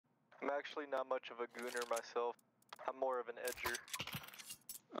I'm actually not much of a gooner myself. I'm more of an edger.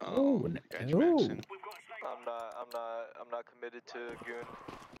 Oh, I'm not committed to a goon.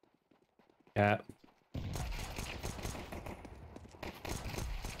 Yeah.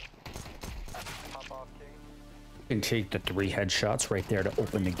 Hop off, King. Can take the 3 headshots right there to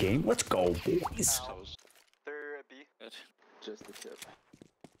open the game. Let's go, boys. Ow. They're at B. Good. Just the tip.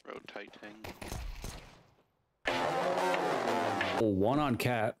 Rotating. Oh, 1 on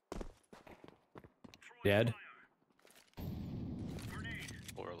cat. Dead.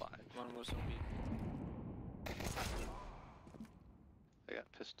 4 alive. One was on B. I got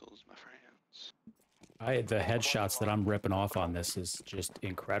pistols, my friends. The headshots that I'm ripping off on this is just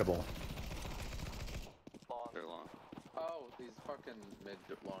incredible. They're long. Oh, these fucking mid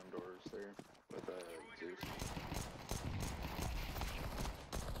long doors there with a Zeus.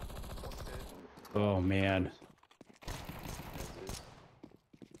 Oh man. Zeus.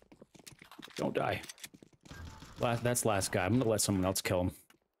 Don't die. That's last guy. I'm gonna let someone else kill him.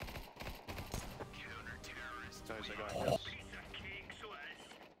 Guys, I got this.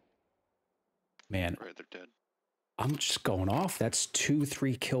 Man, Right, they're dead. I'm just going off. That's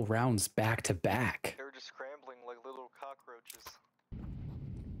 2-3 kill rounds back to back. They were just scrambling like little cockroaches.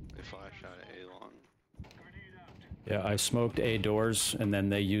 They flash out at A long. Yeah, I smoked A doors and then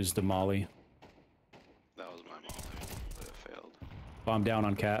they used the molly. That was my molly, but it failed. Bomb down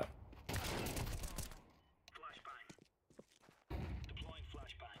on cat.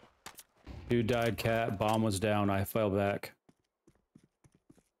 Dude died, cat. Bomb was down. I fell back.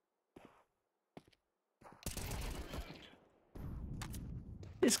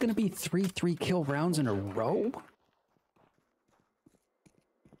 It's gonna be 3 kill rounds in a row?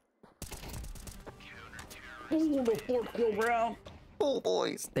 Oh, the 4th kill round. Oh,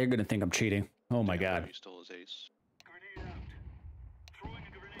 boys. They're gonna think I'm cheating. Oh my god. He stole his ace.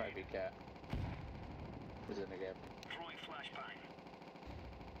 Might be cat. Was in the gap.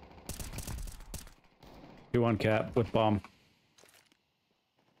 2 on cat with bomb.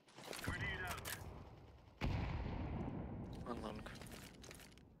 On long.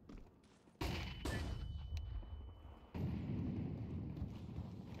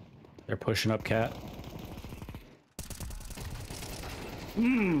 They're pushing up cat.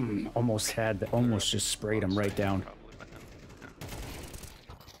 Almost just sprayed him right down. Probably by now.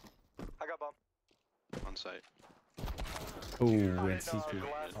 I got bomb. On site. Ooh, and CP.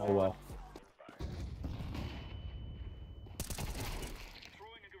 Oh well.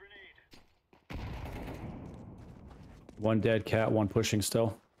 One dead cat, 1 pushing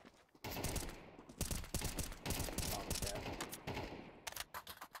still.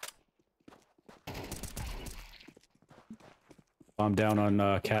 Bomb down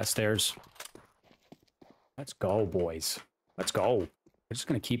on cat stairs. Let's go, boys. Let's go. We're just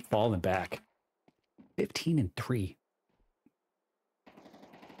gonna keep falling back. 15-3.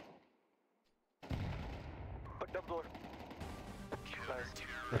 Put double door. Nice.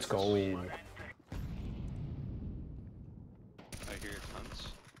 Let's go. I hear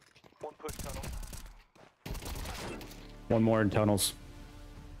tons. 1 push tunnel. 1 more in tunnels.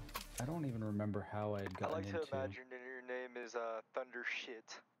 I don't even remember how I had I gotten like to into... imagine that your name is Thunder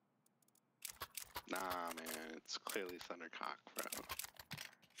Shit. Nah, man, it's clearly Thundercock, bro.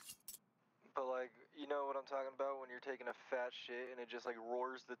 But like, you know what I'm talking about when you're taking a fat shit and it just like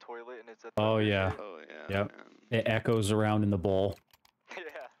roars the toilet and it's a Oh thunder yeah. shit? Oh yeah. Yep. Man. It echoes around in the bowl.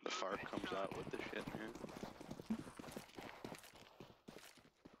 Yeah. The fart comes out with the shit, man.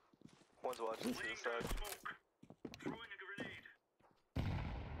 One's watching to the side.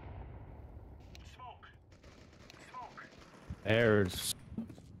 There's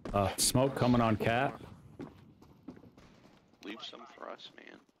smoke coming on cat. Leave some for us,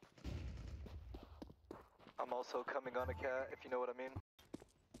 man. I'm also coming on a cat, if you know what I mean.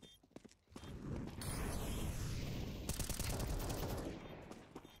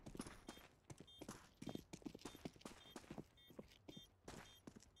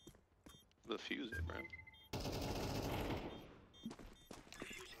 The fuse it, bro.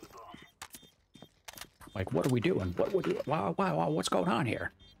 Like, what are we doing? Wow, what's going on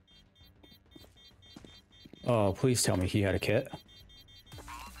here? Oh, please tell me he had a kit.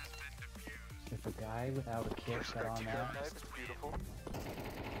 If a guy without a kit got on that... Knife is beautiful.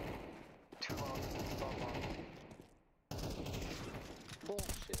 2 long, bomb long.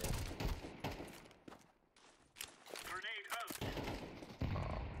 Bullshit.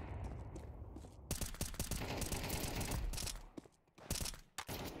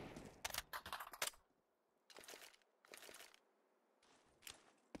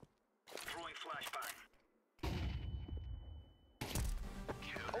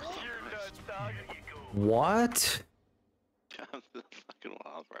 dog. What? I'm the fucking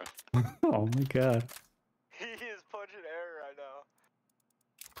wild, bro. Oh my god. He is punching air right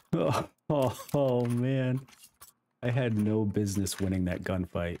now. Oh man. I had no business winning that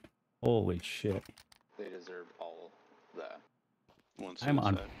gunfight. Holy shit. They deserve all that. One I'm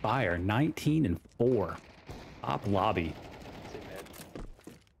on suicide. fire. 19 and 4. Top lobby. Say mid.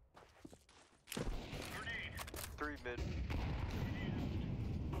 3 mid.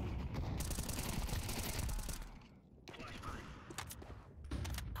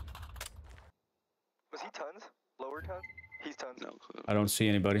 Was he tons? Lower tons? He's tons. No clue. I don't see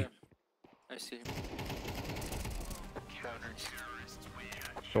anybody. I see him. Counters.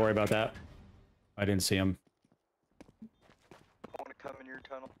 Don't worry about that. I didn't see him. I want to come in your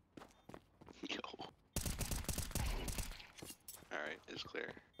tunnel. Yo. Alright, it's clear.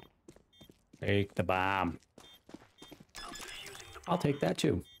 Take the bomb. I'll take that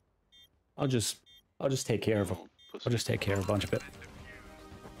too. I'll just take care of him. Pussy. I'll just take care of a bunch of it.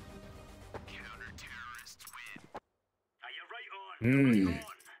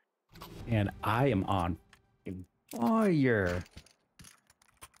 And I am on fire.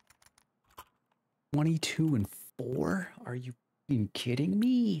 22 and 4? Are you fucking kidding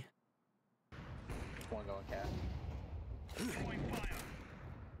me? One going cat.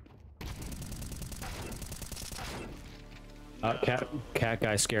 Cat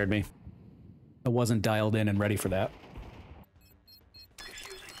guy scared me. I wasn't dialed in and ready for that.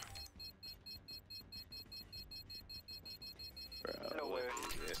 Bro, No way.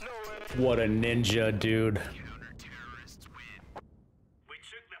 what is it? No way. What a ninja, dude.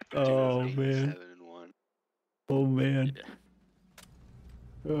 Oh man. 7-1. Oh man.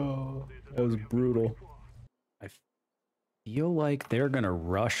 Oh, that was brutal. I feel like they're gonna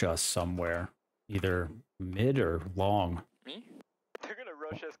rush us somewhere, either mid or long. Me? They're gonna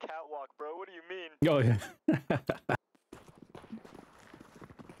rush us catwalk, bro. What do you mean? Oh yeah.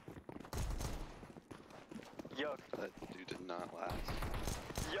 Yuck. That dude did not last.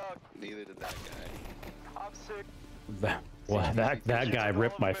 Yuck. Neither did that guy. I'm sick. that guy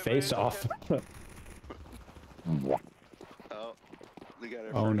ripped my face off. Oh, we got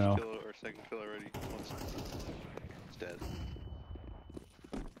our Oh, first no. kill or second kill already. It's dead.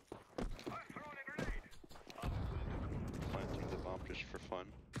 Planting the bomb just for fun.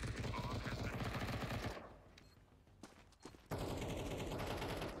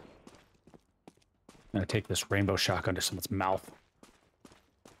 I'm gonna take this rainbow shotgun to someone's mouth.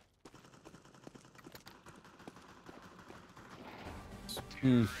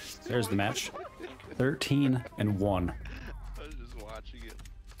 There's the match. 13 and 1. I was just watching it.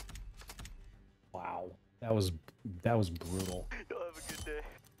 Wow. That was brutal. You'll have a good day.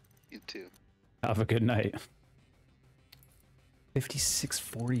 You too. Have a good night.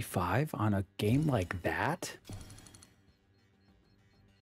 56-45 on a game like that?